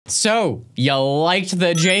So, you liked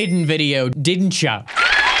the Jaiden video, didn't ya?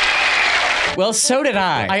 Well, so did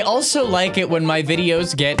I. I also like it when my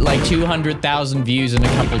videos get like 200,000 views in a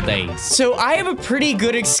couple days. So I have a pretty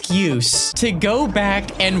good excuse to go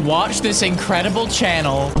back and watch this incredible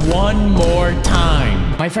channel one more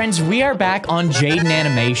time. My friends, we are back on Jaiden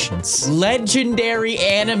Animations, legendary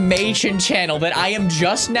animation channel that I am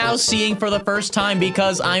just now seeing for the first time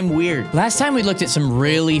because I'm weird. Last time we looked at some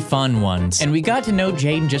really fun ones and we got to know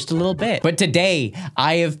Jaiden just a little bit. But today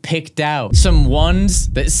I have picked out some ones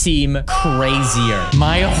that seem crazier.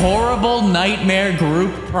 My horrible nightmare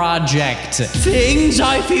group project. Things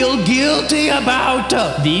I feel guilty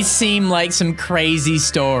about. These seem like some crazy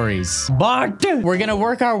stories, but we're gonna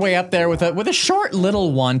work our way up there with a short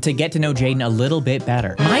little one to get to know Jaiden a little bit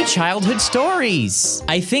better. My childhood stories.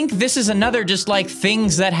 I think this is another just like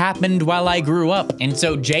things that happened while I grew up. And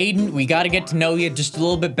so Jaiden, we gotta get to know you just a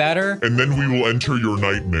little bit better. And then we will enter your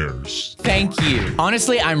nightmares. Thank you.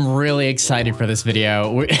 Honestly, I'm really excited for this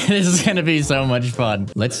video. This is gonna be so much fun.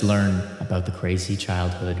 Let's learn about the crazy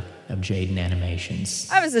childhood of Jaiden Animations.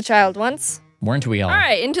 I was a child once. Weren't we all? All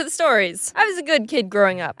right, into the stories. I was a good kid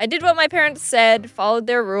growing up. I did what my parents said, followed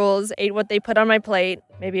their rules, ate what they put on my plate,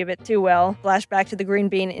 maybe a bit too well. Flashback to the green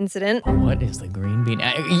bean incident. What is the green bean?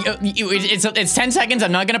 It's 10 seconds.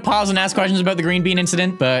 I'm not gonna pause and ask questions about the green bean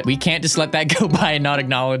incident, but we can't just let that go by and not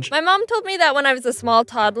acknowledge. My mom told me that when I was a small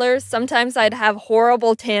toddler, sometimes I'd have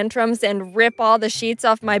horrible tantrums and rip all the sheets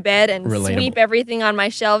off my bed and sweep everything on my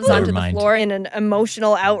shelves onto the floor in an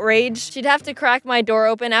emotional outrage. She'd have to crack my door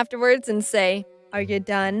open afterwards and say, "Are you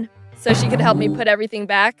done?" so she could help me put everything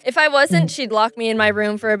back. If I wasn't, she'd lock me in my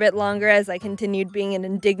room for a bit longer as I continued being an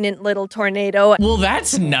indignant little tornado. Well,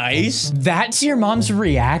 that's nice. That's your mom's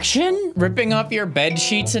reaction? Ripping up your bed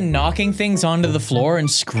sheets and knocking things onto the floor and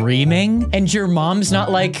screaming? And your mom's not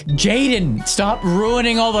like, Jaiden, stop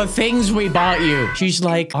ruining all the things we bought you. She's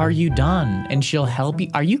like, are you done? And she'll help you.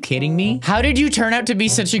 Are you kidding me? How did you turn out to be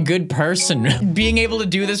such a good person? Being able to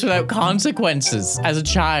do this without consequences as a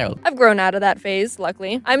child. I've grown out of that phase,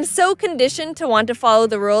 luckily. I'm so conditioned to want to follow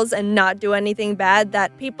the rules and not do anything bad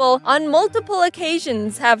that people on multiple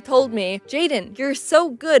occasions have told me, Jaiden, you're so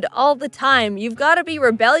good all the time. You've got to be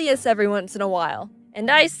rebellious every once in a while. And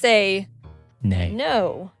I say, nay.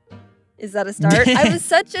 No. Is that a start? I was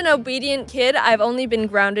such an obedient kid. I've only been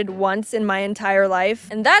grounded once in my entire life.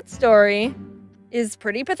 And that story is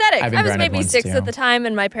pretty pathetic. I was maybe 6 at the time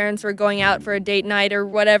and my parents were going out for a date night or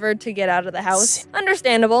whatever to get out of the house.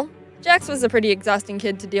 Understandable. Jax was a pretty exhausting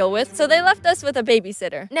kid to deal with, so they left us with a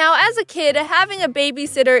babysitter. Now, as a kid, having a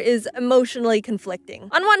babysitter is emotionally conflicting.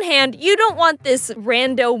 On one hand, you don't want this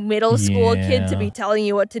rando middle school kid to be telling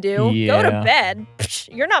you what to do. Go to bed. Psh,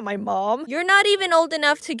 you're not my mom. You're not even old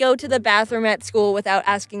enough to go to the bathroom at school without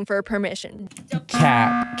asking for permission.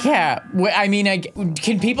 Cat. I mean,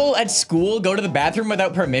 can people at school go to the bathroom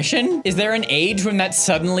without permission? Is there an age when that's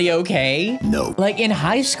suddenly okay? No. Like in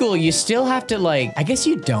high school, you still have to I guess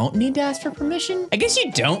you don't need to ask for permission? I guess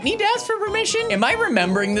you don't need to ask for permission? Am I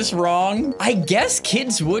remembering this wrong? I guess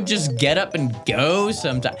kids would just get up and go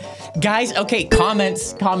sometimes. Guys, okay,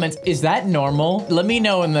 comments. Is that normal? Let me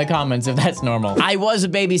know in the comments if that's normal. I was a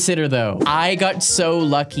babysitter though. I got so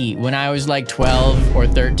lucky when I was like 12 or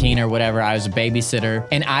 13 or whatever. I was a babysitter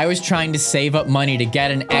and I was trying to save up money to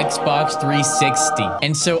get an Xbox 360.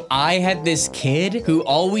 And so I had this kid who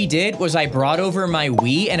all we did was I brought over my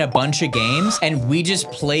Wii and a bunch of games and we just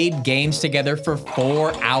played games together for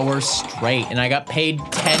 4 hours straight and I got paid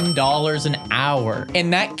 $10 an hour.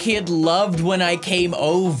 And that kid loved when I came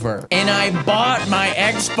over and I bought my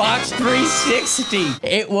Xbox 360.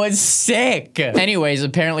 It was sick. Anyways,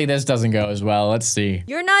 apparently this doesn't go as well. Let's see.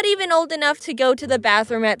 You're not even old enough to go to the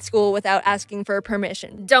bathroom at school without asking for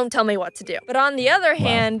permission. Don't tell me what to do. But on the other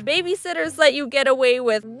hand, babysitters let you get away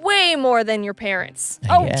with way more than your parents.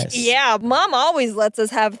 Yes. Yeah, mom always lets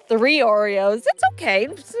us have 3 Oreos. It's okay.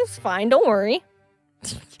 It's fine, don't worry.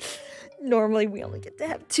 Normally, we only get to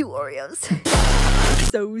have 2 Oreos.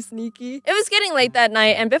 So sneaky. It was getting late that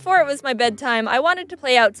night, and before it was my bedtime, I wanted to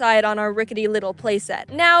play outside on our rickety little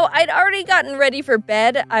playset. Now, I'd already gotten ready for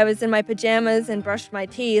bed. I was in my pajamas and brushed my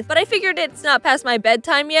teeth, but I figured it's not past my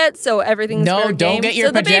bedtime yet, so everything's fair game. No, don't get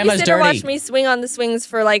your pajamas dirty. So the babysitter watched me swing on the swings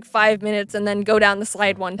for like 5 minutes and then go down the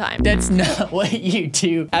slide one time. That's not what you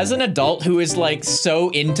do. As an adult who is like so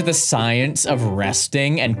into the science of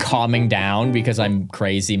resting and calming down, because I'm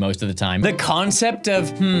crazy most of the time, time. The concept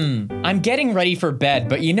of, I'm getting ready for bed,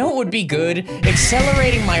 but you know what would be good?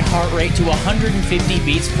 Accelerating my heart rate to 150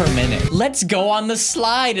 beats per minute. Let's go on the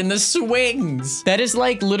slide and the swings. That is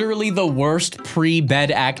like literally the worst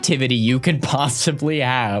pre-bed activity you could possibly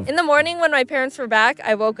have. In the morning when my parents were back,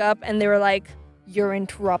 I woke up and they were like, "You're in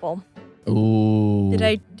trouble." Ooh. Did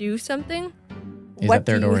I do something? What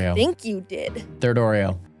do you think you did? Third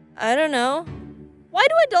Oreo. I don't know. Why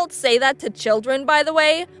do adults say that to children, by the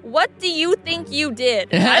way? What do you think you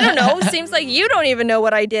did? I don't know. Seems like you don't even know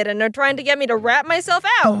what I did and are trying to get me to rat myself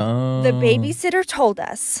out. The babysitter told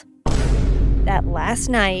us that last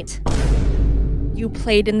night you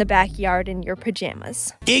played in the backyard in your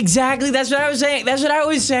pajamas. Exactly, that's what I was saying. That's what I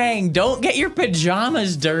was saying. Don't get your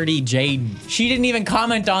pajamas dirty, Jaiden. She didn't even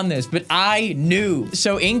comment on this, but I knew.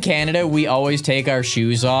 So in Canada, we always take our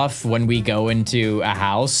shoes off when we go into a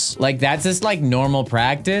house. Like that's just like normal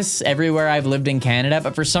practice everywhere I've lived in Canada.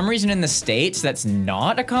 But for some reason in the States, that's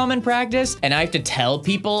not a common practice. And I have to tell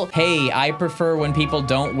people, hey, I prefer when people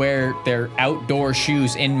don't wear their outdoor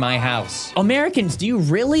shoes in my house. Americans, do you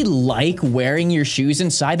really like wearing your shoes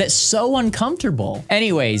inside? That's so uncomfortable.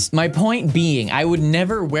 Anyways, my point being, I would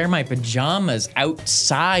never wear my pajamas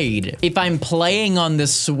outside if I'm playing on the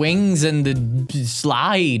swings and the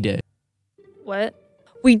slide. What?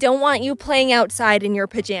 We don't want you playing outside in your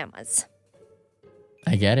pajamas.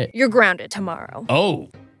 I get it. You're grounded tomorrow. Oh.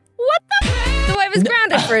 What the? So I was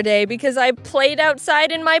grounded for a day because I played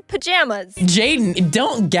outside in my pajamas. Jaiden,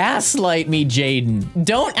 don't gaslight me, Jaiden.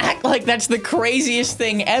 Don't act like that's the craziest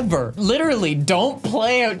thing ever. Literally, don't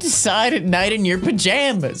play outside at night in your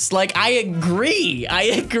pajamas. Like, I agree. I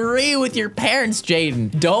agree with your parents,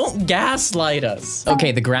 Jaiden. Don't gaslight us.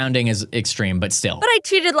 Okay, the grounding is extreme, but still. But I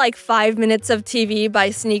cheated like 5 minutes of TV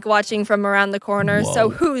by sneak watching from around the corner,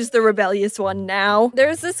 so who's the rebellious one now?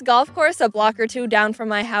 There's this golf course a block or two down from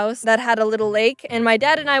my house that had a little lake, and my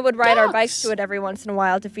dad and I would ride our bikes to it every once in a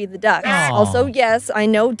while to feed the ducks. Aww. Also, yes, I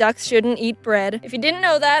know ducks shouldn't eat bread. If you didn't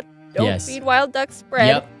know that, don't feed wild ducks bread.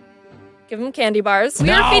 Yep. Give them candy bars. We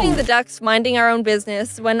were feeding the ducks, minding our own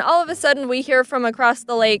business, when all of a sudden we hear from across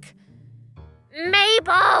the lake,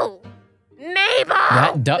 Mabel! Mabel!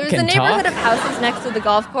 That duck There's a neighborhood of houses next to the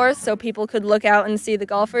golf course so people could look out and see the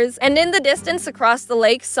golfers. And in the distance across the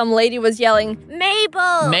lake, some lady was yelling,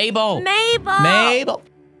 Mabel! Mabel! Mabel! Mabel!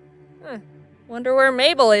 Wonder where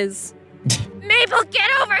Mabel is. Mabel, get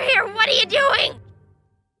over here! What are you doing?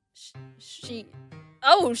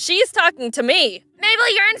 She's talking to me.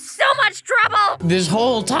 Mabel, you're in so much trouble! This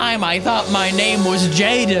whole time I thought my name was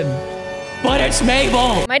Jaiden, but it's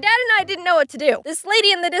Mabel. My dad and I didn't know what to do. This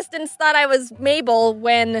lady in the distance thought I was Mabel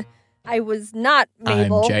when I was not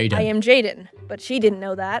Mabel. I'm Jaiden. I am Jaiden, but she didn't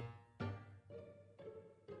know that.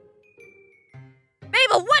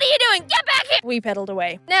 Mabel, what are you doing? Get back here! We pedaled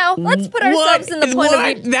away. Now, let's put ourselves in the point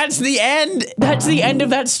of view. That's the end. That's the end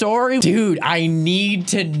of that story. Dude, I need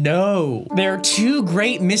to know. There are two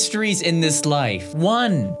great mysteries in this life.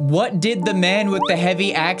 One, what did the man with the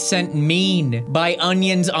heavy accent mean by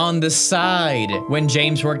onions on the side when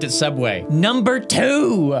James worked at Subway? Number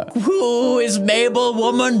two, who is Mabel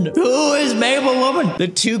Woman? Who is Mabel Woman? The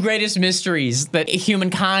two greatest mysteries that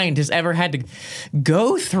humankind has ever had to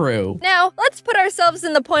go through. Now, let's put ourselves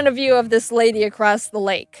in the point of view of this lady across the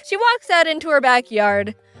lake. She walks out into her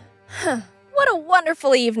backyard. What a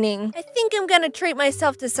wonderful evening. I think I'm gonna treat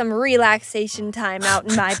myself to some relaxation time out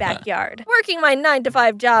in my backyard. Working my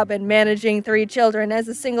 9-to-5 job and managing 3 children as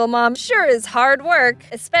a single mom sure is hard work,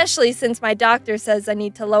 especially since my doctor says I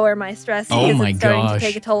need to lower my stress because it's starting to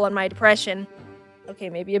take a toll on my depression.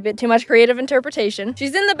 Okay, maybe a bit too much creative interpretation.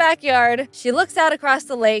 She's in the backyard. She looks out across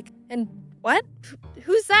the lake, and what?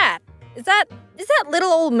 Who's that? Is that little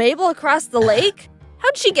old Mabel across the lake?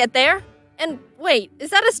 How'd she get there? And wait, is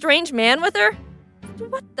that a strange man with her?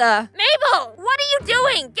 What the? Mabel, what are you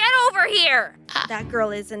doing? Get over here! That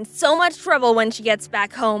girl is in so much trouble when she gets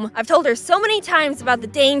back home. I've told her so many times about the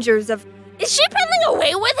dangers of... Is she pedaling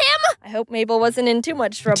away with him? I hope Mabel wasn't in too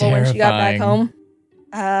much trouble when she got back home.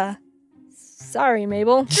 Sorry,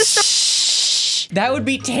 Mabel. That would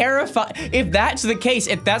be terrifying. If that's the case,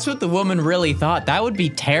 if that's what the woman really thought, that would be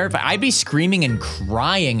terrifying. I'd be screaming and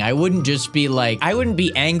crying. I wouldn't just be like, I wouldn't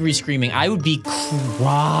be angry screaming. I would be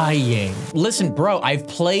crying. Listen, bro, I've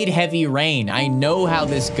played Heavy Rain. I know how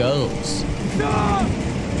this goes. Stop!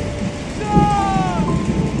 Stop!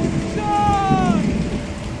 Stop!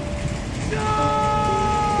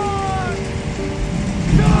 Stop!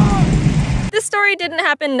 Stop! This story didn't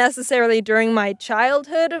happen necessarily during my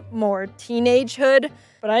childhood, more teenagehood,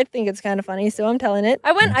 but I think it's kind of funny, so I'm telling it.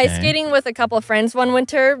 I went ice skating with a couple of friends one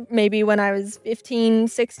winter, maybe when I was 15,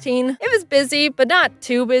 16. It was busy, but not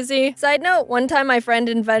too busy. Side note, one time my friend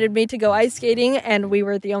invited me to go ice skating, and we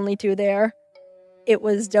were the only two there. It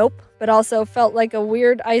was dope, but also felt like a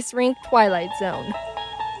weird ice rink Twilight Zone.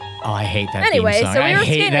 Oh, I hate that Anyway, theme song. so we were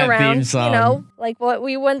skating around, you know, like what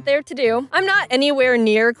we went there to do. I'm not anywhere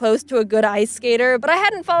near close to a good ice skater, but I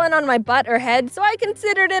hadn't fallen on my butt or head, so I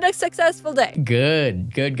considered it a successful day.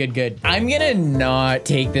 Good. I'm gonna not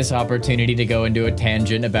take this opportunity to go into a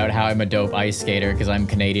tangent about how I'm a dope ice skater because I'm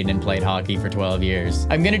Canadian and played hockey for 12 years.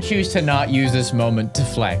 I'm gonna choose to not use this moment to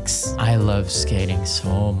flex. I love skating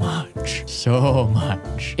so much. So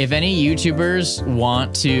much. If any YouTubers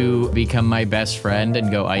want to become my best friend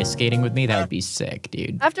and go ice skating with me, that would be sick,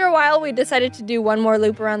 dude. After a while, we decided to do one more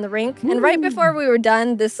loop around the rink, and right before we were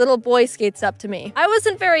done, this little boy skates up to me. I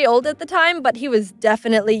wasn't very old at the time, but he was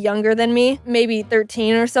definitely younger than me, maybe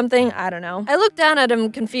 13 or something, I don't know. I looked down at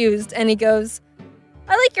him confused, and he goes,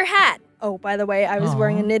 "I like your hat." Oh, by the way, I was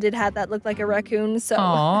wearing a knitted hat that looked like a raccoon,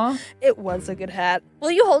 so it was a good hat.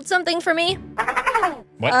 "Will you hold something for me?"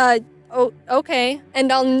 What? Oh, okay.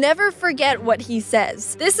 And I'll never forget what he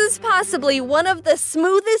says. This is possibly one of the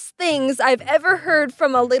smoothest things I've ever heard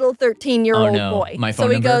from a little 13-year-old boy. My phone so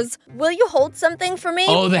he number? goes, "Will you hold something for me?"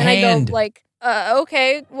 Oh, the and hand. I go, like,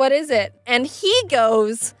 okay, what is it? And he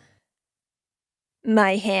goes,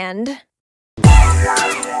 "My hand."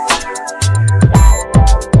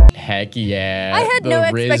 Heck yeah. I had the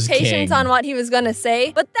no Riz expectations King. on what he was gonna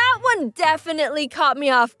say, but that one definitely caught me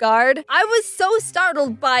off guard. I was so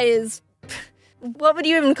startled by his... what would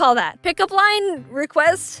you even call that? Pickup line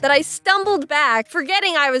request that I stumbled back,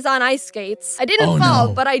 forgetting I was on ice skates. I didn't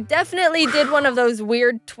fall, but I definitely did one of those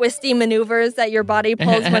weird twisty maneuvers that your body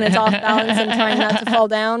pulls when it's off balance and trying not to fall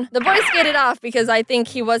down. The boy skated off because I think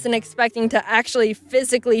he wasn't expecting to actually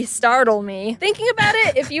physically startle me. Thinking about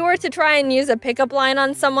it, if you were to try and use a pickup line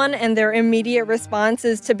on someone and their immediate response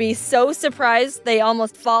is to be so surprised they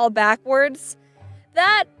almost fall backwards,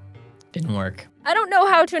 that didn't work. I don't know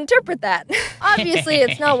how to interpret that. Obviously,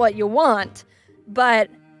 it's not what you want, but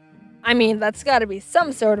I mean, that's gotta be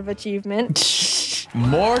some sort of achievement.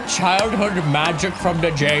 More childhood magic from the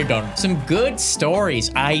Jaiden. Some good stories.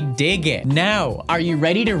 I dig it. Now, are you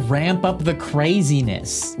ready to ramp up the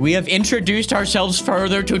craziness? We have introduced ourselves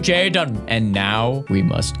further to Jaiden, and now we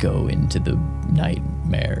must go into the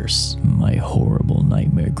nightmares. My horrible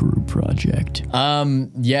nightmare group project.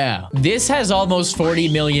 Yeah. This has almost 40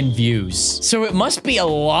 million views, so it must be a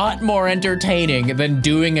lot more entertaining than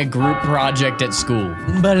doing a group project at school.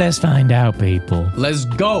 But let's find out, people. Let's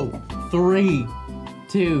go. 3,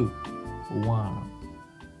 2, 1.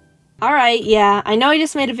 Alright, yeah, I know I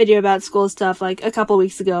just made a video about school stuff like a couple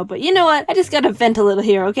weeks ago, but you know what? I just gotta vent a little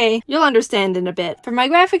here, okay? You'll understand in a bit. For my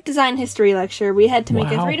graphic design history lecture, we had to make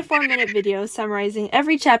a 3 to 4 minute video summarizing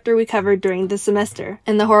every chapter we covered during the semester.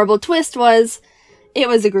 And the horrible twist was, it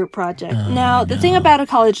was a group project. Now, the thing about a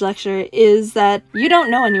college lecture is that you don't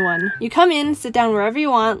know anyone. You come in, sit down wherever you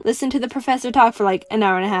want, listen to the professor talk for like an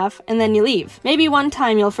hour and a half, and then you leave. Maybe one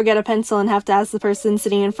time you'll forget a pencil and have to ask the person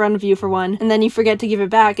sitting in front of you for one, and then you forget to give it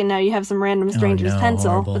back and now you have some random stranger's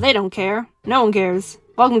pencil. Horrible. But they don't care. No one cares.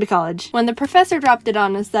 Welcome to college. When the professor dropped it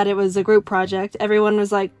on us that it was a group project, everyone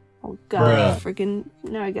was like, oh god, freaking,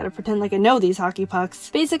 now I gotta pretend like I know these hockey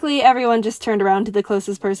pucks. Basically, everyone just turned around to the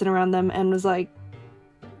closest person around them and was like,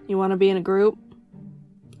 "You want to be in a group?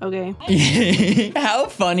 Okay." How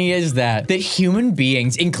funny is that? That human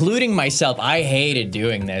beings, including myself, I hated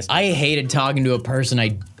doing this. I hated talking to a person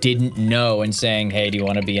I didn't know and saying, "Hey, do you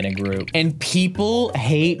want to be in a group?" And people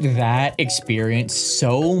hate that experience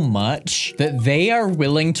so much that they are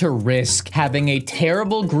willing to risk having a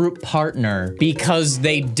terrible group partner because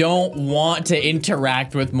they don't want to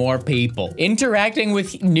interact with more people. Interacting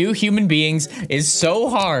with new human beings is so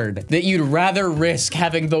hard that you'd rather risk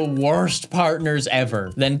having the worst partners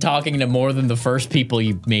ever than talking to more than the first people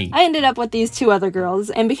you meet. I ended up with these 2 other girls,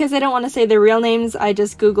 and because I don't want to say their real names, I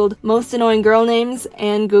just googled most annoying girl names,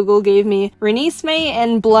 and Google gave me Renisme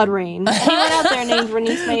and Blood Rain. Anyone out there named Renisme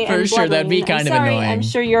and Blood Rain? For sure, that'd be kind of annoying. I'm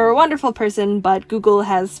sure you're a wonderful person, but Google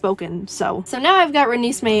has spoken, so. So now I've got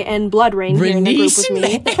Renisme and Blood Rain here in the group with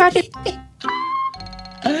me. The project...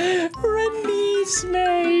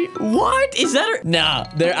 Renisme. What? Is that a... Nah,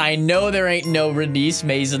 I know there ain't no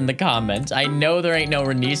Renismes in the comments. I know there ain't no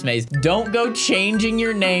Renismes. Don't go changing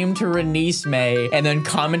your name to Renisme and then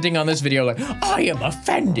commenting on this video like, "I am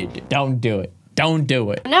offended." Don't do it. Don't do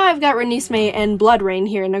it. Now I've got Renisme and Blood Rain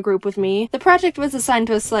here in a group with me. The project was assigned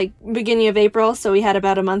to us like beginning of April, so we had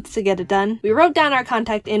about a month to get it done. We wrote down our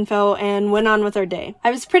contact info and went on with our day. I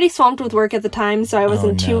was pretty swamped with work at the time, so I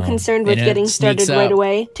wasn't too concerned with getting started right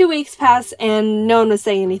away. 2 weeks passed and no one was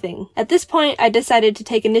saying anything. At this point, I decided to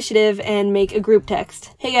take initiative and make a group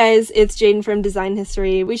text. Hey guys, it's Jaiden from Design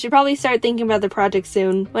History. We should probably start thinking about the project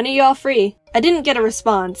soon. When are you all free? I didn't get a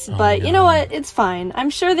response, but you know what? It's fine. I'm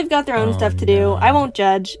sure they've got their own stuff to do. I won't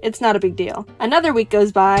judge. It's not a big deal. Another week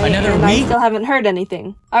goes by, and I still haven't heard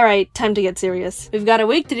anything. Alright, time to get serious. We've got a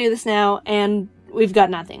week to do this now, and we've got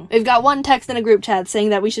nothing. We've got one text in a group chat saying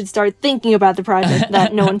that we should start thinking about the project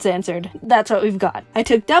that no one's answered. That's what we've got. I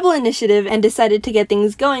took double initiative and decided to get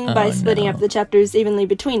things going by splitting up the chapters evenly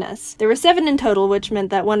between us. There were 7 in total, which meant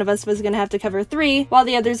that one of us was gonna have to cover 3, while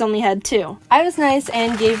the others only had 2. I was nice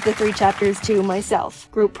and gave the 3 chapters to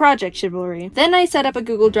myself. Group project chivalry. Then I set up a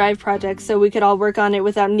Google Drive project so we could all work on it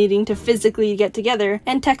without needing to physically get together,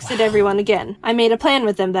 and texted everyone again. I made a plan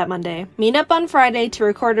with them that Monday. Meet up on Friday to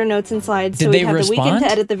record our notes and slides so we'd have the weekend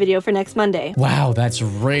to edit the video for next Monday. Wow, that's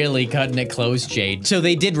really cutting it close, Jade. So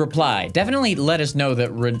they did reply. Definitely let us know that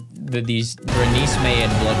these Renisme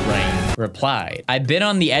and Blood Rain replied. I've been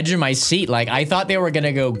on the edge of my seat. Like, I thought they were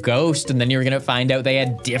gonna go ghost and then you were gonna find out they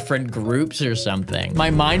had different groups or something. My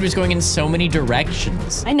mind was going in so many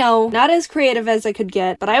directions. I know, not as creative as I could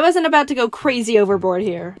get, but I wasn't about to go crazy overboard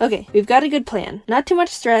here. Okay, we've got a good plan. Not too much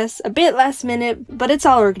stress, a bit last minute, but it's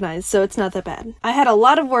all organized, so it's not that bad. I had a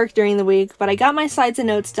lot of work during the week, but I got my slides and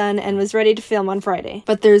notes done and was ready to film on Friday.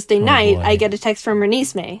 But Thursday night, I get a text from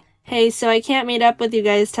Renisme. Hey, so I can't meet up with you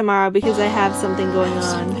guys tomorrow because I have something going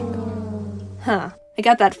on. Huh. I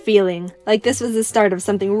got that feeling. Like this was the start of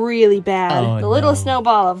something really bad. The little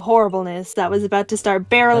snowball of horribleness that was about to start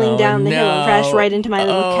barreling down the hill and crash right into my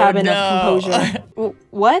little cabin of composure.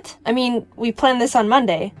 What? I mean, we planned this on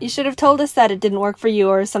Monday. You should have told us that it didn't work for you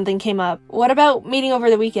or something came up. What about meeting over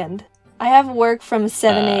the weekend? I have work from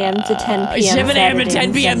 7 a.m. to 10 p.m. 7 a.m. to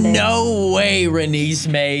 10 p.m. No way,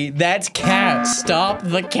 Renisme. That's cap. Stop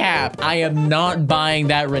the cap. I am not buying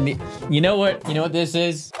that You know what? You know what this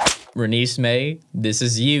is? Renisme, this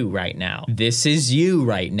is you right now. This is you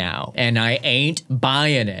right now. And I ain't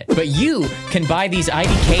buying it. But you can buy these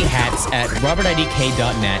IDK hats at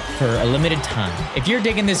robertidk.net for a limited time. If you're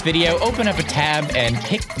digging this video, open up a tab and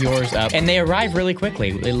pick yours up. And they arrive really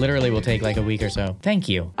quickly. It literally will take like a week or so. Thank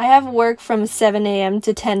you. I have work from 7 a.m.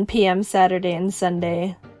 to 10 p.m. Saturday and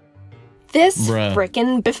Sunday.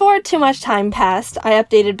 Before too much time passed, I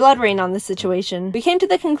updated Blood Rain on the situation. We came to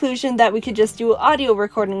the conclusion that we could just do audio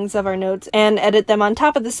recordings of our notes and edit them on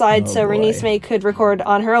top of the slides so Renisme could record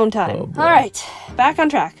on her own time. Alright, back on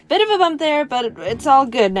track. Bit of a bump there, but it's all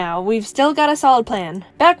good now. We've still got a solid plan.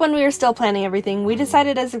 Back when we were still planning everything, we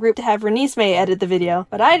decided as a group to have Renisme edit the video,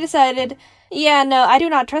 but I decided, yeah, no, I do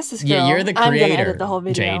not trust this girl. Yeah, you're the creator, I'm gonna edit the whole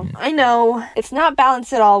video. Jaiden. I know. It's not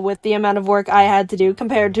balanced at all with the amount of work I had to do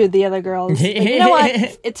compared to the other girls. But you know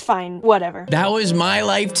what? It's fine. Whatever. That was my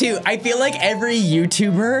life too. I feel like every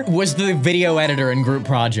YouTuber was the video editor in group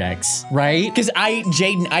projects, right? Because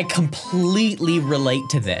Jaiden, I completely relate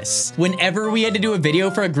to this. Whenever we had to do a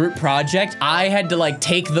video for a group project, I had to like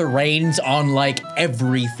take the reins on like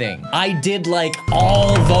everything. I did like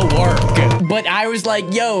all the work. But I was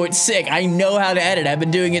like, yo, it's sick. I know how to edit. I've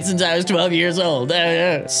been doing it since I was 12 years old.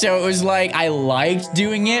 So it was like, I liked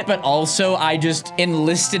doing it, but also I just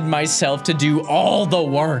enlisted myself to do all the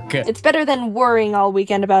work. It's better than worrying all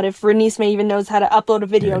weekend about if Renisme even knows how to upload a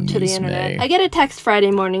video to the internet. I get a text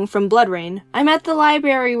Friday morning from Blood Rain. I'm at the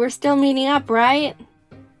library. We're still meeting up, right?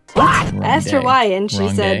 I asked her why, and she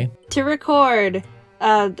said, to record.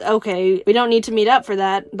 Okay, we don't need to meet up for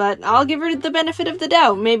that, but I'll give her the benefit of the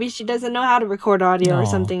doubt. Maybe she doesn't know how to record audio or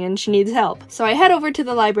something and she needs help. So I head over to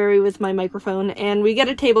the library with my microphone and we get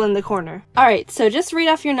a table in the corner. Alright, so just read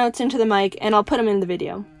off your notes into the mic and I'll put them in the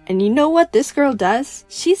video. And you know what this girl does?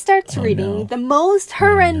 She starts reading the most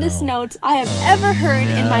horrendous notes I have ever heard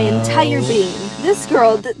in my entire being. This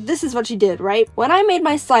girl, this is what she did, right? When I made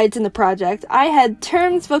my slides in the project, I had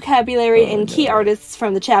terms, vocabulary, and key artists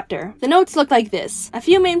from the chapter. The notes looked like this. A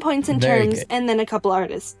few main points in terms, and then a couple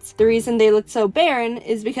artists. The reason they looked so barren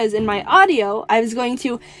is because in my audio, I was going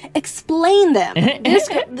to explain them. This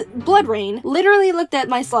Blood Rain literally looked at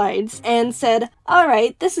my slides and said,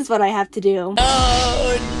 alright, this is what I have to do.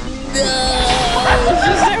 No! She's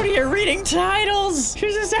out here reading titles!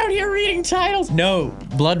 She's just out here reading titles! No,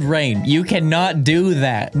 Blood Rain, you cannot do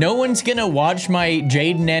that. No one's gonna watch my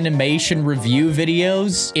Jaiden Animation review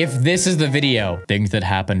videos if this is the video. Things that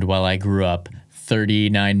happened while I grew up.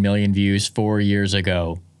 39 million views 4 years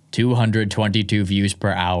ago. 222 views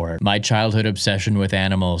per hour. My childhood obsession with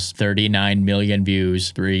animals, 39 million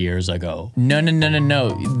views 3 years ago. No.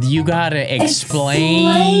 You gotta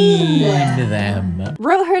explain them.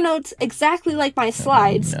 Wrote her notes exactly like my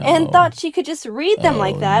slides and thought she could just read them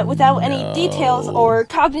like that without any details or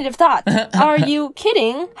cognitive thought. Are you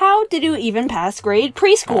kidding? How did you even pass grade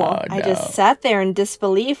preschool? I just sat there in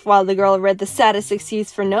disbelief while the girl read the saddest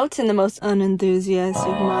excuse for notes in the most unenthusiastic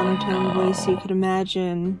monotone voice you could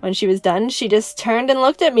imagine. When she was done, she just turned and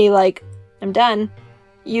looked at me like, I'm done.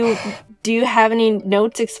 Do you have any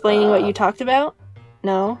notes explaining what you talked about?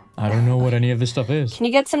 No. I don't know what any of this stuff is. Can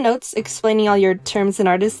you get some notes explaining all your terms and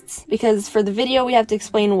artists? Because for the video, we have to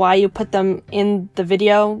explain why you put them in the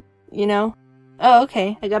video, you know? Oh,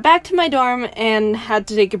 okay. I got back to my dorm and had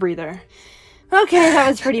to take a breather. Okay, that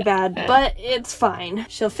was pretty bad, but it's fine.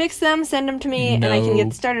 She'll fix them, send them to me, and I can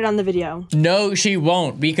get started on the video. No, she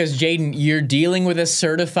won't, because Jaiden, you're dealing with a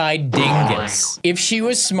certified dingus. If she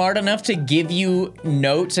was smart enough to give you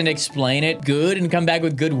notes and explain it good and come back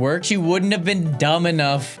with good work, she wouldn't have been dumb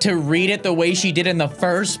enough to read it the way she did in the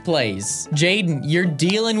first place. Jaiden, you're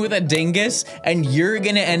dealing with a dingus, and you're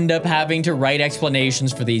gonna end up having to write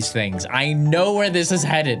explanations for these things. I know where this is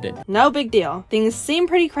headed. No big deal. Things seem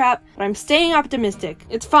pretty crap, but I'm staying optimistic.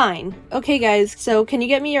 It's fine. Okay, guys, so can you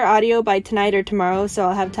get me your audio by tonight or tomorrow so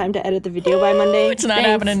I'll have time to edit the video by Monday? It's not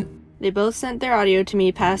happening. They both sent their audio to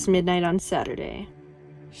me past midnight on Saturday.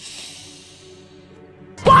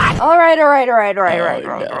 What? All right.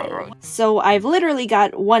 So I've literally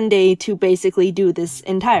got 1 day to basically do this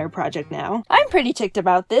entire project now. I'm pretty ticked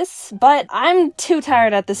about this, but I'm too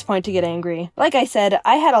tired at this point to get angry. Like I said,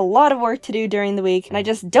 I had a lot of work to do during the week, and I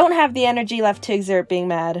just don't have the energy left to exert being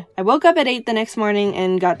mad. I woke up at 8 the next morning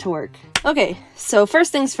and got to work. Okay, so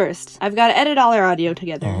first things first, I've got to edit all our audio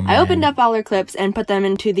together. I opened up all our clips and put them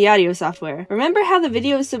into the audio software. Remember how the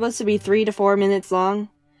video is supposed to be 3 to 4 minutes long?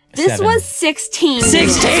 This was 16 minutes.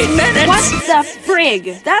 16 minutes! What the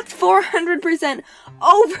frig? That's 400%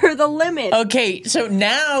 over the limit. Okay, so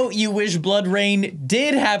now you wish Blood Rain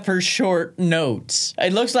did have her short notes.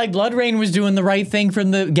 It looks like Blood Rain was doing the right thing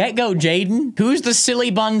from the get-go, Jaiden. Who's the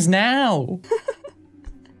silly buns now?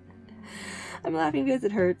 I'm laughing because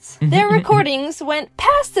it hurts. Their recordings went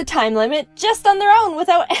past the time limit just on their own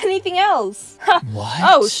without anything else. What?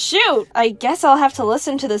 Oh, shoot. I guess I'll have to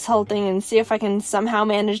listen to this whole thing and see if I can somehow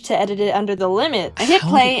manage to edit it under the limit. I hit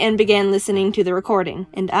play and began listening to the recording,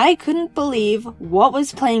 and I couldn't believe what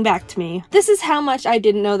was playing back to me. This is how much I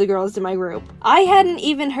didn't know the girls in my group. I hadn't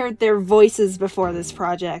even heard their voices before this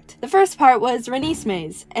project. The first part was Renice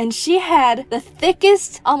Mays, and she had the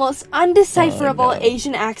thickest, almost undecipherable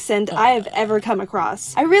Asian accent I have ever come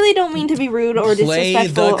across. I really don't mean to be rude or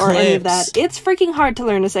disrespectful or any of that. It's freaking hard to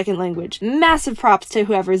learn a second language. Massive props to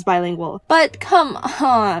whoever's bilingual. But come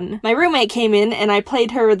on. My roommate came in and I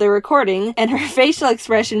played her the recording, and her facial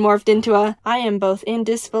expression morphed into a, I am both in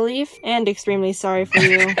disbelief and extremely sorry for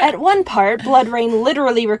you. At one part, Blood Rain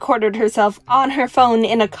literally recorded herself on her phone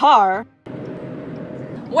in a car.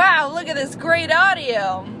 Wow, look at this great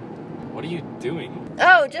audio. What are you doing?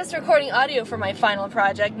 Oh, just recording audio for my final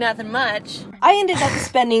project, nothing much. I ended up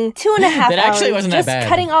spending 2.5 hours just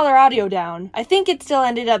cutting all our audio down. I think it still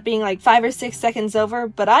ended up being like 5 or 6 seconds over,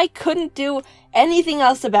 but I couldn't do anything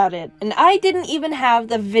else about it, and I didn't even have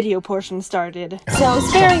the video portion started. So,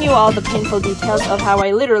 sparing you all the painful details of how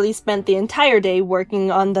I literally spent the entire day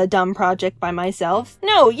working on the dumb project by myself.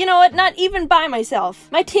 No, you know what? Not even by myself.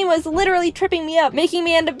 My team was literally tripping me up, making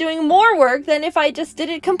me end up doing more work than if I just did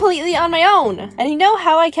it completely on my own. And you know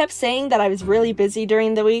how I kept saying that I was really busy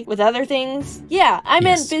during the week with other things? Yeah, I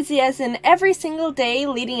meant busy as in every single day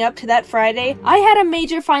leading up to that Friday, I had a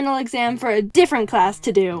major final exam for a different class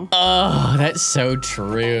to do. Oh, that's so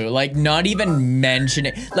true. Like, not even mention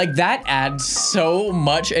it. Like, that adds so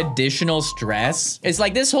much additional stress. It's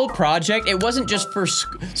like this whole project, it wasn't just for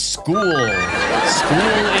school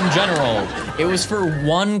in general. It was for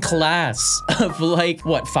one class of like,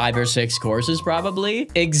 what, 5 or 6 courses probably?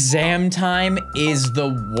 Exam time is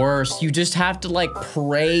the worst. You just have to like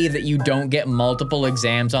pray that you don't get multiple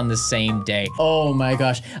exams on the same day. Oh my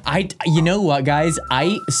gosh. You know what, guys?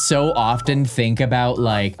 I so often think about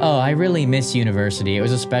like, oh, I really miss university. It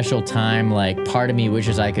was a special time. Like, part of me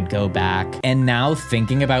wishes I could go back. And now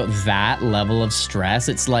thinking about that level of stress,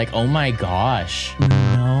 it's like, oh my gosh.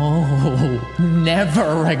 No.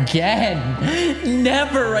 Never again.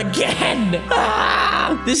 Never again.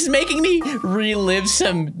 Ah! This is making me relive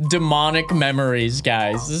some demonic memories,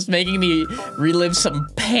 guys. This is making me relive some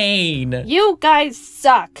pain. You guys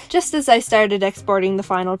suck. Just as I started exporting the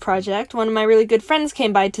final project, one of my really good friends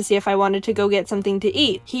came by to see if I wanted to go get something to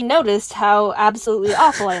eat. He noticed how absolutely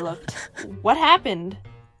awful I looked. What happened?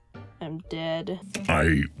 I'm dead.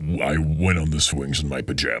 I went on the swings in my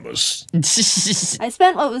pajamas. I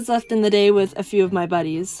spent what was left in the day with a few of my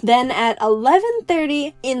buddies. Then at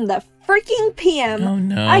 11:30 in the freaking PM, oh,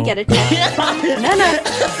 no. I get a text from Nana.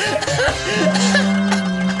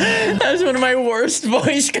 That was one of my worst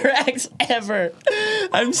voice cracks ever.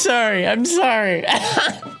 I'm sorry. I'm sorry.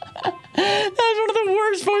 That was one of the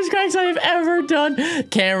worst voice cracks I have ever done.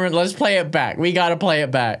 Cameron, let's play it back. We gotta play it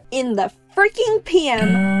back. In the freaking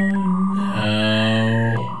PM.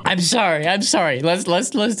 Oh. I'm sorry. I'm sorry. Let's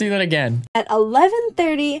do that again. At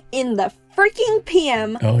 11:30 in the freaking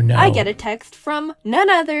PM, oh, no. I get a text from none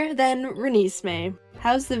other than Renisme.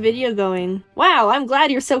 How's the video going? Wow, I'm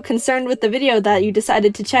glad you're so concerned with the video that you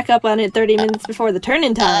decided to check up on it 30 minutes before the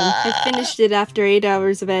turn-in time. I finished it after 8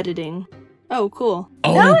 hours of editing. Oh, cool.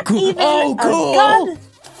 Oh, Not cool. even oh, cool. a god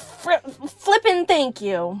flippin' thank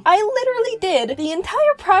you. I literally did the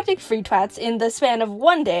entire project free twats in the span of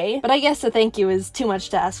 1 day, but I guess a thank you is too much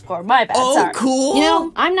to ask for. My bad, oh, sorry. Cool. You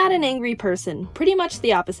know, I'm not an angry person. Pretty much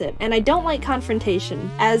the opposite, and I don't like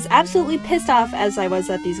confrontation. As absolutely pissed off as I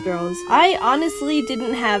was at these girls, I honestly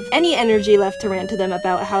didn't have any energy left to rant to them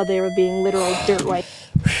about how they were being literal dirt white.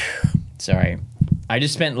 Sorry. I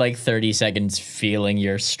just spent like 30 seconds feeling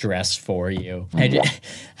your stress for you. I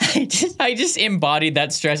just embodied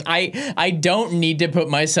that stress. I don't need to put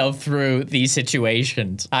myself through these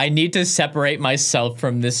situations. I need to separate myself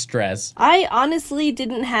from this stress. I honestly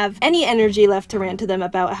didn't have any energy left to rant to them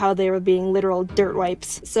about how they were being literal dirt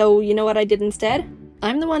wipes. So you know what I did instead?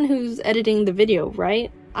 I'm the one who's editing the video,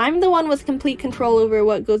 right? I'm the one with complete control over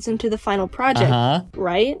what goes into the final project,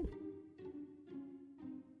 right?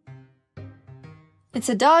 It's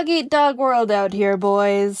a dog-eat-dog world out here,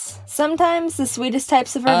 boys. Sometimes the sweetest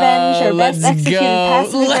types of revenge are best executed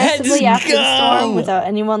passive-aggressively after the storm without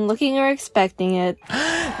anyone looking or expecting it.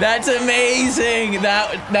 That's amazing!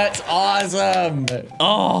 That's awesome!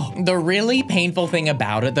 Oh, the really painful thing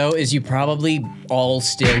about it, though, is you probably all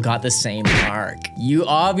still got the same mark. You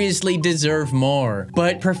obviously deserve more.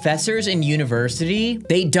 But professors in university,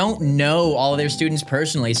 they don't know all of their students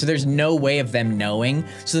personally, so there's no way of them knowing.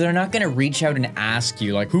 So they're not gonna reach out and ask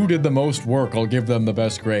you, like, who did the most work? I'll give them the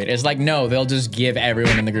best grade. It's like, no, they'll just give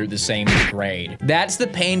everyone in the group the same grade. That's the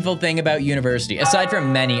painful thing about university, aside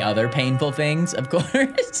from many other painful things, of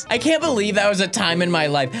course. I can't believe that was a time in my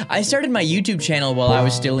life. I started my YouTube channel while I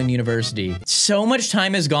was still in university. So much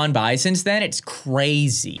time has gone by since then, it's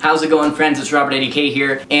crazy. How's it going, friends? It's RobertIDK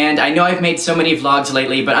here, and I know I've made so many vlogs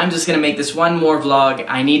lately, but I'm just gonna make this one more vlog.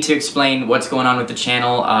 I need to explain what's going on with the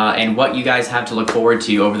channel and what you guys have to look forward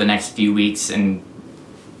to over the next few weeks and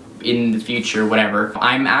in the future, whatever.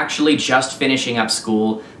 I'm actually just finishing up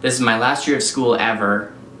school. This is my last year of school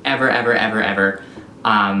ever.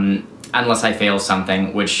 Unless I fail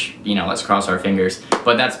something, which, you know, let's cross our fingers.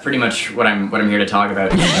 But that's pretty much what I'm here to talk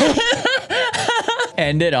about.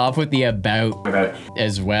 End it off with the about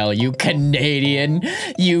as well. You Canadian,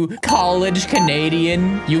 you college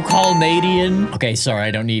Canadian, you Canadian. Okay, sorry,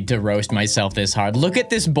 I don't need to roast myself this hard. Look at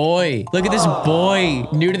this boy. Look at this boy.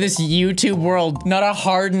 New to this YouTube world. Not a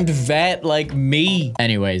hardened vet like me.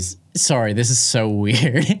 Anyways, sorry, this is so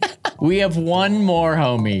weird. We have one more,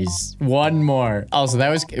 homies. One more. Also, that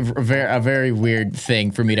was a very weird thing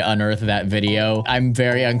for me to unearth that video. I'm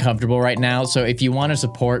very uncomfortable right now, so if you want to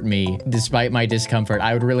support me, despite my discomfort,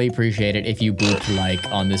 I would really appreciate it if you booped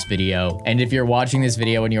like on this video. And if you're watching this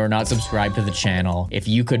video and you are not subscribed to the channel, if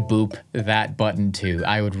you could boop that button too,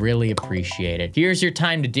 I would really appreciate it. Here's your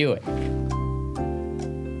time to do it.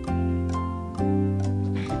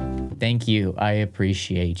 Thank you. I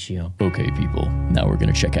appreciate you. Okay, people. Now we're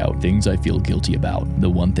gonna check out things I feel guilty about. The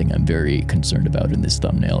one thing I'm very concerned about in this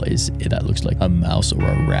thumbnail is that looks like a mouse or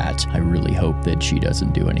a rat. I really hope that she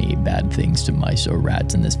doesn't do any bad things to mice or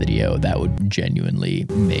rats in this video. That would genuinely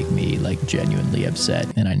make me like genuinely upset.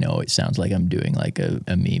 And I know it sounds like I'm doing like a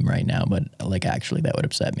meme right now, but like actually that would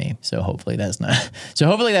upset me. So hopefully that's not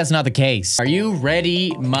the case. Are you ready,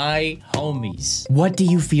 my homies? What do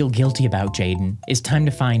you feel guilty about, Jaiden? It's time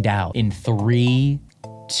to find out. In 3,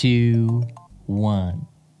 2, 1.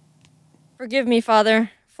 Forgive me, Father,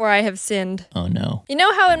 for I have sinned. Oh no. You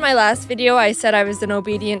know how in my last video I said I was an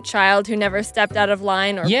obedient child who never stepped out of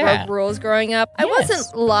line or broke rules growing up? I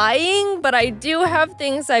wasn't lying, but I do have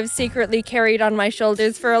things I've secretly carried on my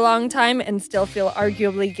shoulders for a long time and still feel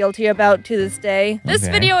arguably guilty about to this day. This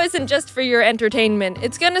video isn't just for your entertainment.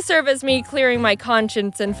 It's gonna serve as me clearing my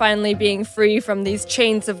conscience and finally being free from these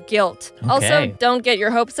chains of guilt. Also, don't get your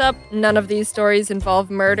hopes up. None of these stories involve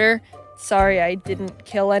murder. Sorry, I didn't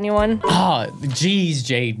kill anyone. Oh, geez,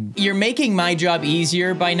 Jaiden. You're making my job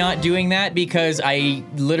easier by not doing that because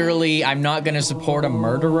I'm not gonna support a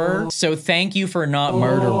murderer. So thank you for not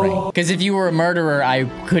murdering. Because if you were a murderer, I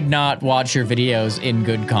could not watch your videos in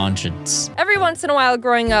good conscience. Every once in a while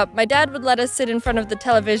growing up, my dad would let us sit in front of the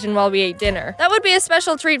television while we ate dinner. That would be a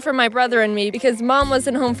special treat for my brother and me because mom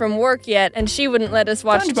wasn't home from work yet and she wouldn't let us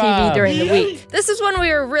watch TV during the week. This is when we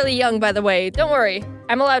were really young, by the way. Don't worry.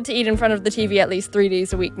 I'm allowed to eat in front of the TV at least 3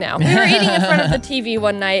 days a week now. We were eating in front of the TV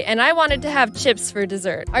one night, and I wanted to have chips for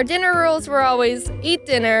dessert. Our dinner rules were always eat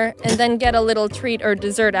dinner and then get a little treat or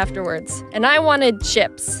dessert afterwards. And I wanted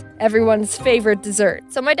chips, everyone's favorite dessert.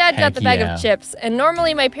 So my dad got the bag of chips, and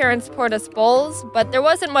normally my parents poured us bowls, but there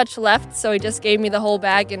wasn't much left, so he just gave me the whole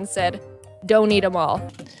bag and said, "Don't eat them all."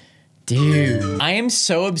 Dude, I am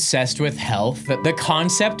so obsessed with health that the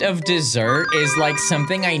concept of dessert is like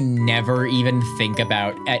something I never even think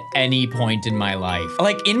about at any point in my life.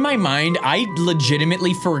 Like in my mind, I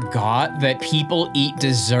legitimately forgot that people eat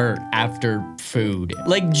dessert after food.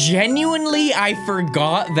 Like genuinely, I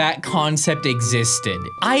forgot that concept existed.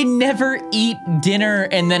 I never eat dinner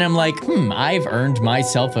and then I'm like, I've earned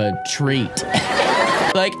myself a treat.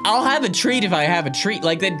 Like, I'll have a treat if I have a treat.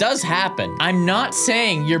 Like, that does happen. I'm not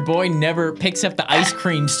saying your boy never picks up the ice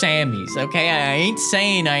cream Sammies, okay? I ain't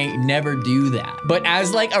saying I never do that. But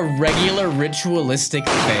as, like, a regular ritualistic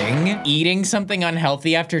thing, eating something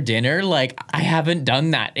unhealthy after dinner, like, I haven't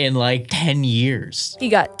done that in, like, 10 years. He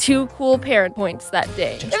got 2 cool parent points that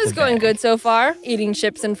day. It was going good so far, eating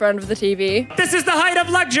chips in front of the TV. This is the height of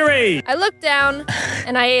luxury! I looked down,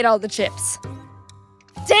 and I ate all the chips.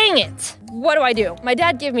 Dang it! What do I do? My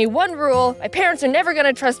dad gave me one rule. My parents are never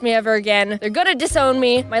gonna trust me ever again. They're gonna disown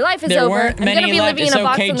me. My life is over. I'm gonna be living in a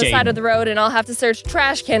box on the side of the road and I'll have to search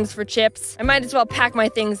trash cans for chips. I might as well pack my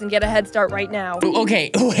things and get a head start right now. Okay,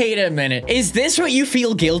 wait a minute. Is this what you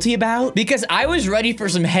feel guilty about? Because I was ready for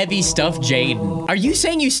some heavy stuff, Jaiden. Are you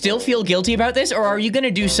saying you still feel guilty about this or are you gonna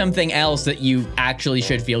do something else that you actually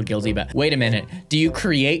should feel guilty about? Wait a minute. Do you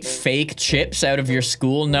create fake chips out of your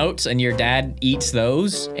school notes and your dad eats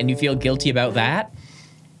those and you feel guilty about that?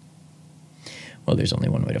 Well, there's only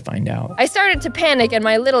one way to find out. I started to panic and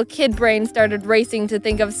my little kid brain started racing to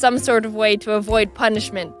think of some sort of way to avoid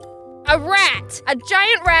punishment. A rat! A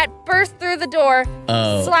giant rat burst through the door,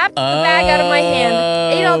 slapped the bag out of my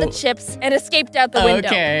hand, ate all the chips, and escaped out the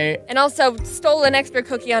window. And also stole an extra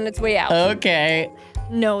cookie on its way out.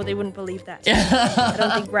 No, they wouldn't believe that. I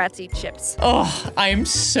don't think rats eat chips. Oh, I am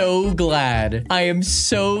so glad. I am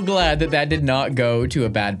so glad that that did not go to a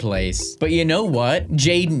bad place. But you know what?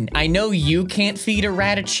 Jaiden, I know you can't feed a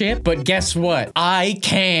rat a chip, but guess what? I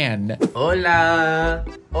can. Hola.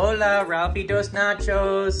 Hola, Ralphie Dos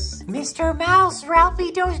Nachos. Mr. Mouse,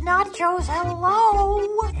 Ralphie Dos Nachos, hello.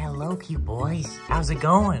 Hello, cute boys. How's it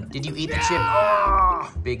going? Did you eat the chip?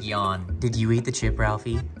 Oh, big yawn. Did you eat the chip,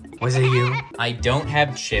 Ralphie? Was it you? I don't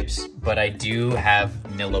have chips, but I do have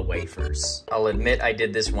Nilla wafers. I'll admit I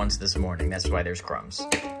did this once this morning. That's why there's crumbs.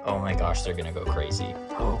 Oh my gosh, they're gonna go crazy.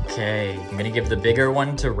 Okay, I'm gonna give the bigger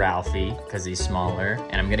one to Ralphie, because he's smaller.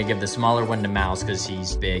 And I'm gonna give the smaller one to Mouse, because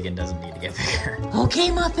he's big and doesn't need to get bigger.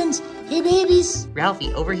 Okay, muffins. Hey, babies.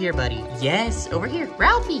 Ralphie, over here, buddy. Yes, over here.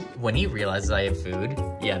 Ralphie. When he realizes I have food,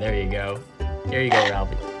 yeah, there you go. There you go,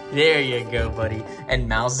 Ralphie. There you go, buddy. And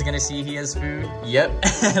Mouse is gonna see he has food. Yep.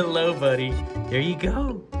 Hello, buddy. There you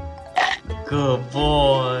go. Good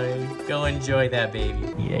boy. Go enjoy that,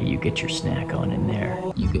 baby. Yeah, you get your snack on in there.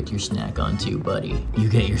 You get your snack on too, buddy. You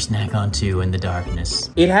get your snack on too in the darkness.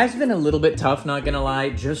 It has been a little bit tough, not gonna lie.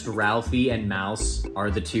 Just Ralphie and Mouse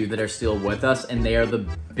are the 2 that are still with us, and they are the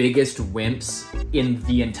biggest wimps in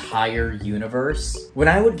the entire universe. When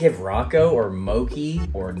I would give Rocco or Moki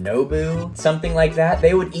or Nobu something like that,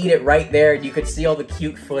 they would eat it right there and you could see all the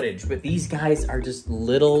cute footage. But these guys are just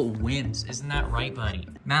little wimps. Isn't that right, buddy?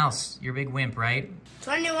 Mouse, you're a big wimp, right?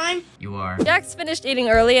 21. You are. Jax finished eating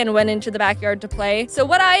early and went into the backyard to play. So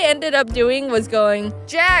what I ended up doing was going,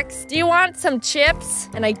 Jax, do you want some chips?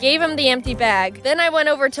 And I gave him the empty bag. Then I went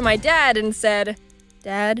over to my dad and said,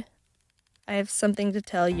 Dad, I have something to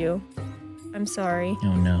tell you. I'm sorry.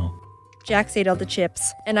 Oh no. Jax ate all the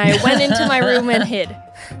chips, and I went into my room and hid.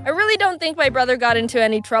 I really don't think my brother got into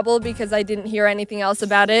any trouble because I didn't hear anything else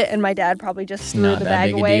about it, and my dad probably just threw the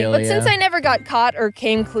bag away. But since I never got caught or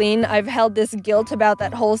came clean, I've held this guilt about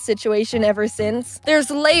that whole situation ever since.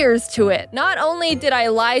 There's layers to it. Not only did I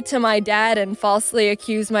lie to my dad and falsely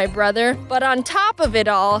accuse my brother, but on top of it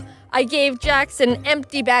all, I gave Jax an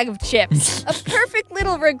empty bag of chips. A perfect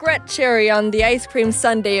little regret cherry on the ice cream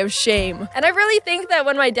sundae of shame. And I really think that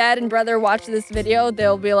when my dad and brother watch this video,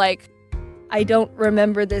 they'll be like, I don't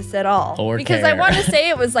remember this at all. Because I want to say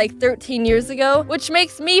it was like 13 years ago, which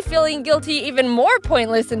makes me feeling guilty even more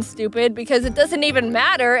pointless and stupid because it doesn't even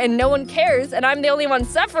matter and no one cares and I'm the only one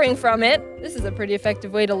suffering from it. This is a pretty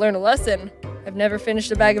effective way to learn a lesson. I've never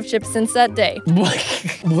finished a bag of chips since that day.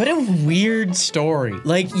 What a weird story.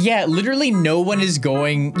 Like, yeah, literally no one is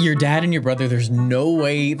going, your dad and your brother, there's no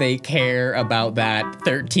way they care about that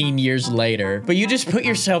 13 years later. But you just put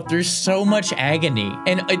yourself through so much agony.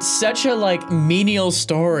 And it's such a, like, menial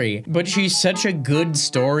story, but she's such a good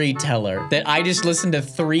storyteller that I just listened to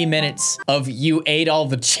 3 minutes of you ate all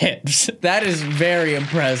the chips. That is very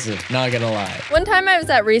impressive, not gonna lie. One time I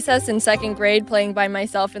was at recess in 2nd grade playing by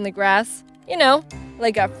myself in the grass. You know,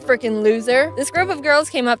 like a frickin' loser. This group of girls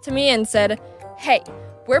came up to me and said, hey,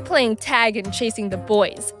 we're playing tag and chasing the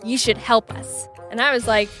boys. You should help us. And I was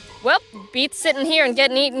like, well, beats sitting here and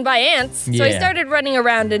getting eaten by ants. So I started running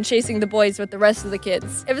around and chasing the boys with the rest of the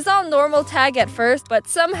kids. It was all normal tag at first, but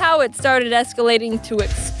somehow it started escalating to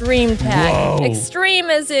extreme tag. Whoa. Extreme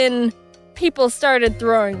as in people started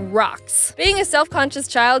throwing rocks. Being a self-conscious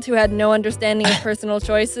child who had no understanding of personal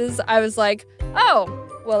choices, I was like, oh,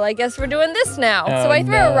 well, I guess we're doing this now. So I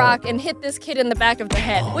threw a rock and hit this kid in the back of the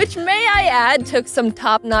head, which, may I add, took some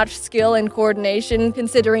top-notch skill and coordination,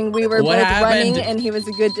 considering we were both running and he was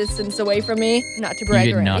a good distance away from me. Not to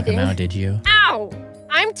brag or anything. You didn't knock him out, did you? Ow!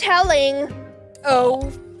 I'm telling.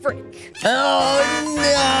 Oh, frick. Oh,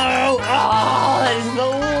 no! Oh, that is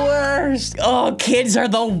the worst. Oh, kids are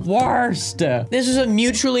the worst. This is a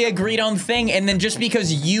mutually agreed on thing, and then just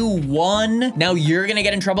because you won, now you're gonna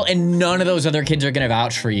get in trouble, and none of those other kids are gonna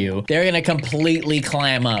vouch for you. They're gonna completely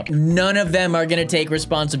clam up. None of them are gonna take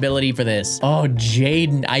responsibility for this. Oh,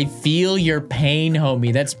 Jaiden, I feel your pain,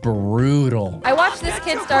 homie. That's brutal. I watched this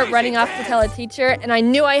kid start running off to tell a teacher, and I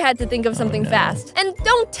knew I had to think of something fast. And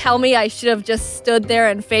don't tell me I should have just stood there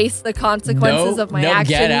and face the consequences of my actions.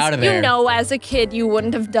 Get out of there. You know, as a kid, you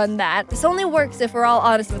wouldn't have done that. This only works if we're all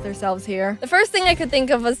honest with ourselves here. The first thing I could think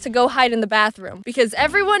of was to go hide in the bathroom, because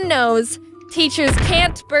everyone knows teachers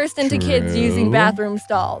can't burst into kids using bathroom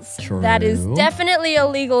stalls. That is definitely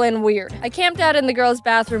illegal and weird. I camped out in the girls'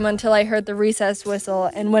 bathroom until I heard the recess whistle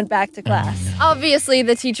and went back to class. Obviously,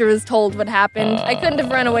 the teacher was told what happened. I couldn't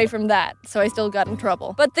have run away from that, so I still got in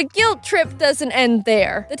trouble. But the guilt trip doesn't end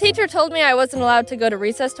there. The teacher told me I wasn't allowed to go to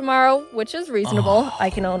recess tomorrow, which is reasonable. I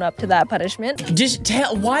can own up to that punishment. Just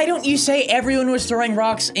why don't you say everyone was throwing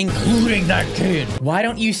rocks, including that kid? Why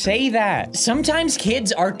don't you say that? Sometimes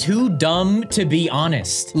kids are too dumb to be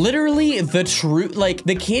honest. Literally, the truth, like,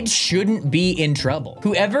 the kids shouldn't be in trouble.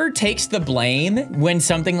 Whoever takes the blame when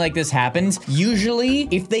something like this happens, usually,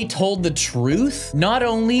 if they told the truth, not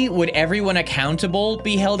only would everyone accountable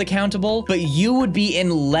be held accountable, but you would be in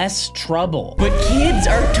less trouble. But kids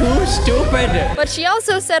are too stupid. But she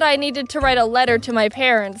also said I needed to write a letter to my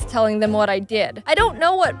parents telling them what I did. I don't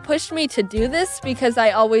know what pushed me to do this because I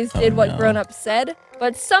always did what grown-ups said,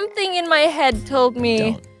 but something in my head told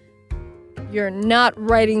me, you're not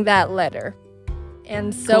writing that letter.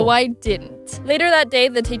 And so I didn't. Later that day,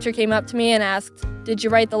 the teacher came up to me and asked, did you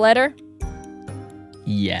write the letter?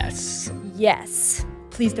 Yes. Yes.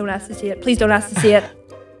 Please don't ask to see it. Please don't ask to see it.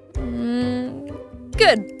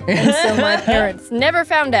 Good. And so my parents never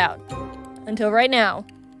found out. Until right now.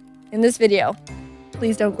 In this video.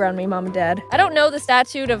 Please don't ground me, Mom and Dad. I don't know the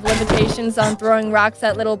statute of limitations on throwing rocks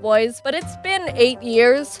at little boys, but it's been 8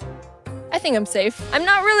 years. I think I'm safe. I'm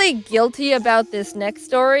not really guilty about this next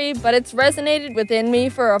story, but it's resonated within me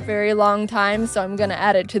for a very long time, so I'm gonna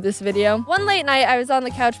add it to this video. One late night, I was on the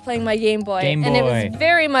couch playing my Game Boy, and it was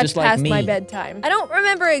very much past my bedtime. I don't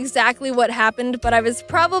remember exactly what happened, but I was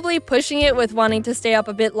probably pushing it with wanting to stay up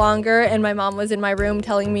a bit longer, and my mom was in my room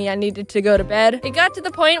telling me I needed to go to bed. It got to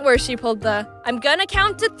the point where she pulled the, I'm gonna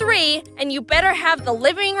count to 3, and you better have the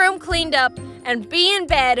living room cleaned up, and be in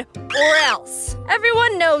bed or else.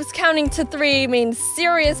 Everyone knows counting to 3 means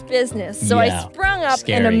serious business, so I sprung up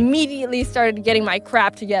and immediately started getting my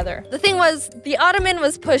crap together. The thing was, the ottoman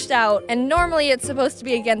was pushed out, and normally it's supposed to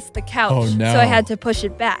be against the couch, so I had to push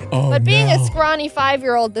it back. But being a scrawny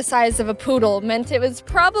 5-year-old the size of a poodle meant it was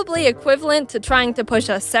probably equivalent to trying to push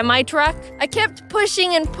a semi-truck. I kept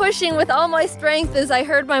pushing and pushing with all my strength as I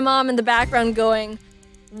heard my mom in the background going,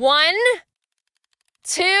 1,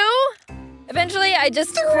 2... Eventually, I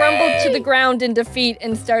just crumbled to the ground in defeat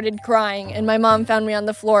and started crying, and my mom found me on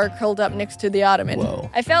the floor curled up next to the ottoman.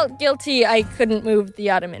 I felt guilty I couldn't move the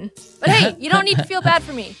ottoman. But hey, you don't need to feel bad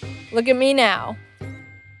for me. Look at me now.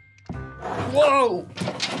 Whoa!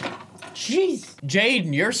 Jeez.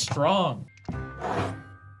 Jaiden, you're strong.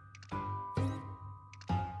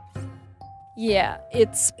 Yeah,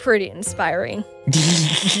 it's pretty inspiring.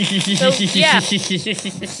 So, yeah.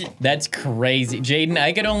 That's crazy. Jaiden,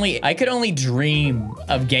 I could only dream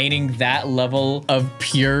of gaining that level of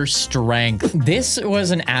pure strength. This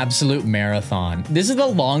was an absolute marathon. This is the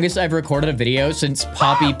longest I've recorded a video since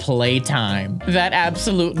Poppy Playtime. That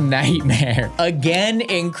absolute nightmare. Again,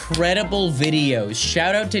 incredible videos.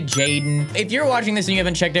 Shout out to Jaiden. If you're watching this and you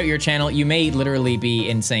haven't checked out your channel, you may literally be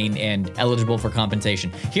insane and eligible for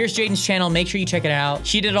compensation. Here's Jaiden's channel. Make sure you check it out.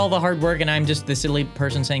 She did all the hard work and I'm just the silly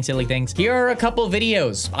person saying silly things. Here are a couple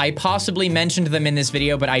videos. I possibly mentioned them in this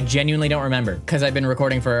video, but I genuinely don't remember because I've been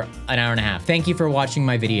recording for an hour and a half. Thank you for watching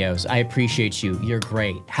my videos. I appreciate you. You're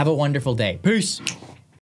great. Have a wonderful day. Peace.